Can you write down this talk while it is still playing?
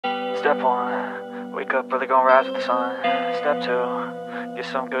Step 1, wake up early, gonna rise with the sun. Step 2, get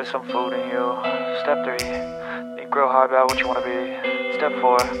some good, some food in you. Step 3, think real hard about what you wanna be. Step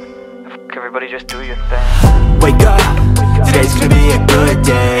 4, fuck everybody, just do your thing. Wake up, today's gonna be a good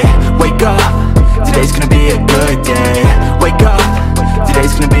day. Wake up, today's gonna be a good day. Wake up,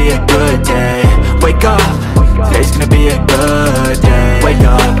 today's gonna be a good day. Wake up, today's gonna be a good day. Wake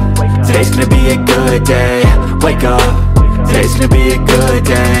up, today's gonna be a good day. Wake up, today's gonna be a good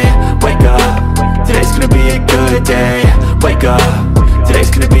day. Wake up, today's gonna be a good day. Wake up,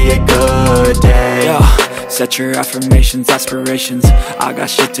 today's gonna be a good day. Yo, set your affirmations, aspirations. I got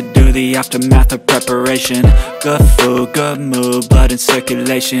shit to do, the aftermath of preparation. Good food, good mood, blood in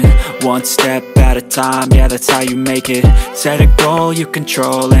circulation. One step at a time, yeah, that's how you make it. Set a goal you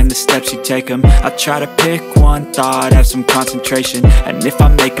control and the steps you take them. I try to pick one thought, have some concentration. And if I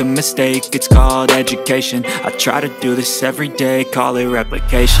make a mistake, it's called education. I try to do this every day, call it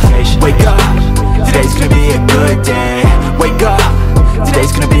replication. Wake up, today's gonna be a good day. Wake up,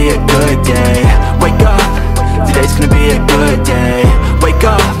 today's gonna be a good day. Wake up, today's gonna be a good day. Wake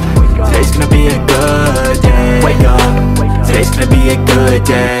up, today's gonna be a good day. Wake up, today's gonna be a good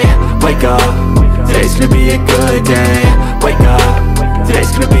day. Wake up, today's gonna be a good day. Wake up,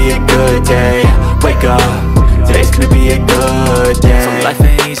 today's gonna be a good day. Wake up, today's gonna be a good day. So life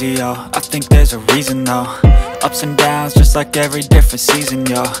ain't easy, yo, I think there's a reason though. Ups and downs, just like every different season,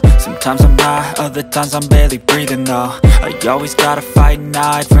 yo. Sometimes I'm high, other times I'm barely breathing, though. I always gotta fight and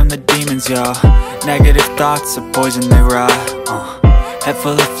hide from the demons, yo. Negative thoughts are poison, they rot. Head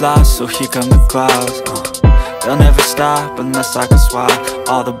full of flies, so here come the clouds. They'll never stop unless I can swap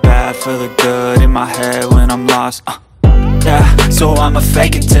all the bad for the good in my head when I'm lost. Yeah, so I'ma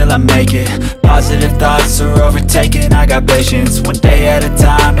fake it till I make it. Positive thoughts are overtaken, I got patience. One day at a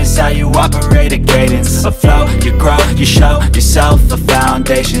time is how you operate a cadence. A flow, you grow, you show yourself a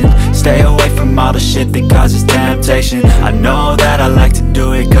foundation. Stay away from all the shit that causes temptation. I know that I like to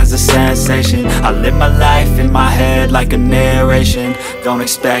do it cause it's sensation. I live my life in my head like a narration. Don't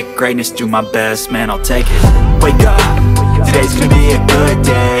expect greatness, do my best, man, I'll take it. Wake up, today's gonna be a good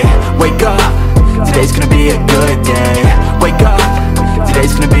day. Wake up, today's gonna be a good day. Wake up,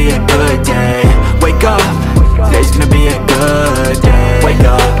 today's gonna be a good day. Wake up, today's gonna be a good day. Wake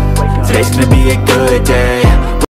up, today's gonna be a good day.